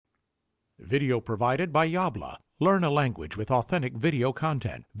Video provided by Yabla. Learn a language with authentic video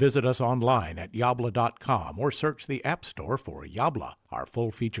content. Visit us online at yabla.com or search the App Store for Yabla. Our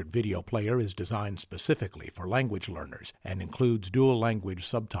full-featured video player is designed specifically for language learners and includes dual language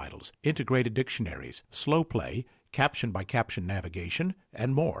subtitles, integrated dictionaries, slow play, caption-by-caption navigation,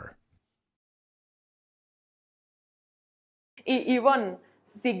 and more. Y Ivonne,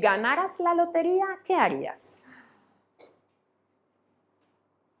 si ganaras la lotería, ¿qué harías?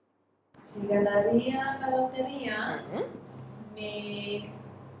 Si ganaría la lotería, me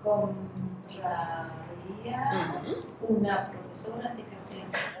compraría una profesora de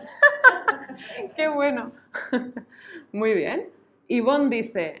castellano. ¡Qué bueno! Muy bien. Ivonne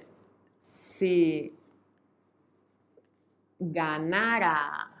dice, si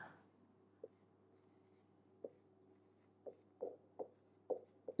ganara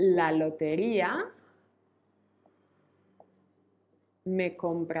la lotería, me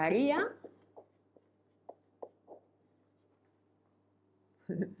compraría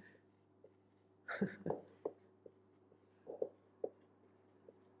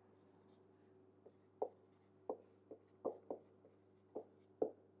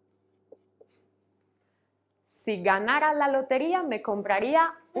si ganara la lotería, me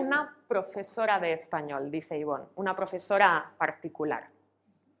compraría una profesora de español, dice Ivonne, una profesora particular.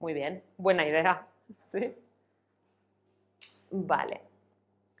 Muy bien, buena idea. ¿Sí? Vale.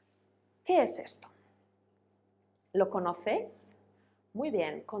 ¿Qué es esto? ¿Lo conocéis? Muy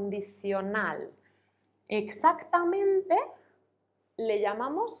bien, condicional. Exactamente le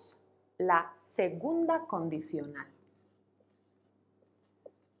llamamos la segunda condicional.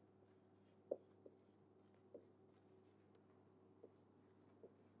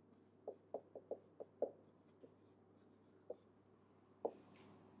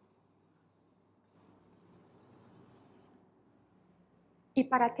 ¿Y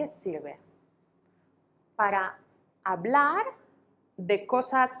para qué sirve? Para hablar de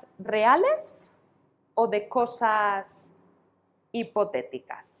cosas reales o de cosas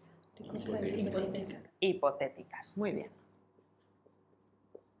hipotéticas. De cosas hipotéticas. Hipotéticas, muy bien.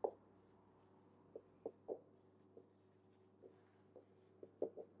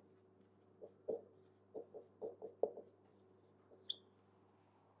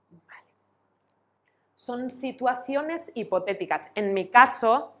 Son situaciones hipotéticas. En mi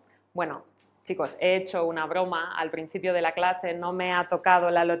caso, bueno, chicos, he hecho una broma al principio de la clase, no me ha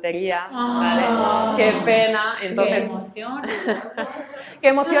tocado la lotería, ¿vale? ¡Qué pena! Entonces, ¡qué emoción! ¡Qué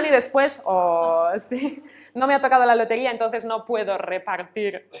emoción! Y después, sí, no me ha tocado la lotería, entonces no puedo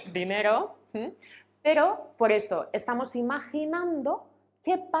repartir dinero. Pero, por eso, estamos imaginando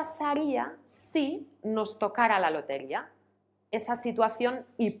qué pasaría si nos tocara la lotería. Esa situación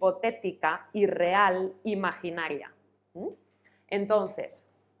hipotética, irreal, imaginaria.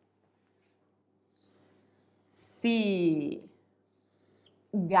 Entonces, si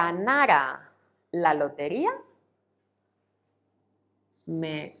ganara la lotería,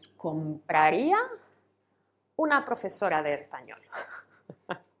 me compraría una profesora de español.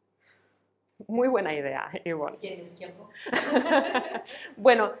 Muy buena idea, Ivonne. ¿Tienes tiempo?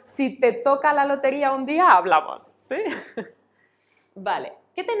 Bueno, si te toca la lotería un día, hablamos, ¿sí? Vale,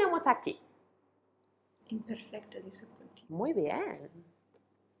 ¿qué tenemos aquí? Imperfecto de subjunctive. Muy bien.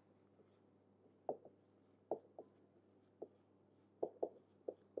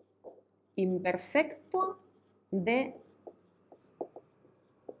 Imperfecto de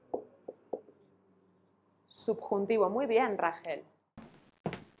subjuntivo. Muy bien, Rachel.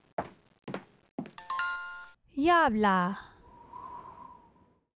 Yabla.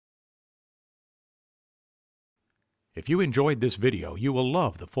 If you enjoyed this video, you will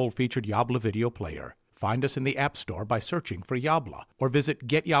love the full-featured Yabla video player. Find us in the App Store by searching for Yabla, or visit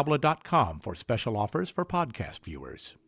getyabla.com for special offers for podcast viewers.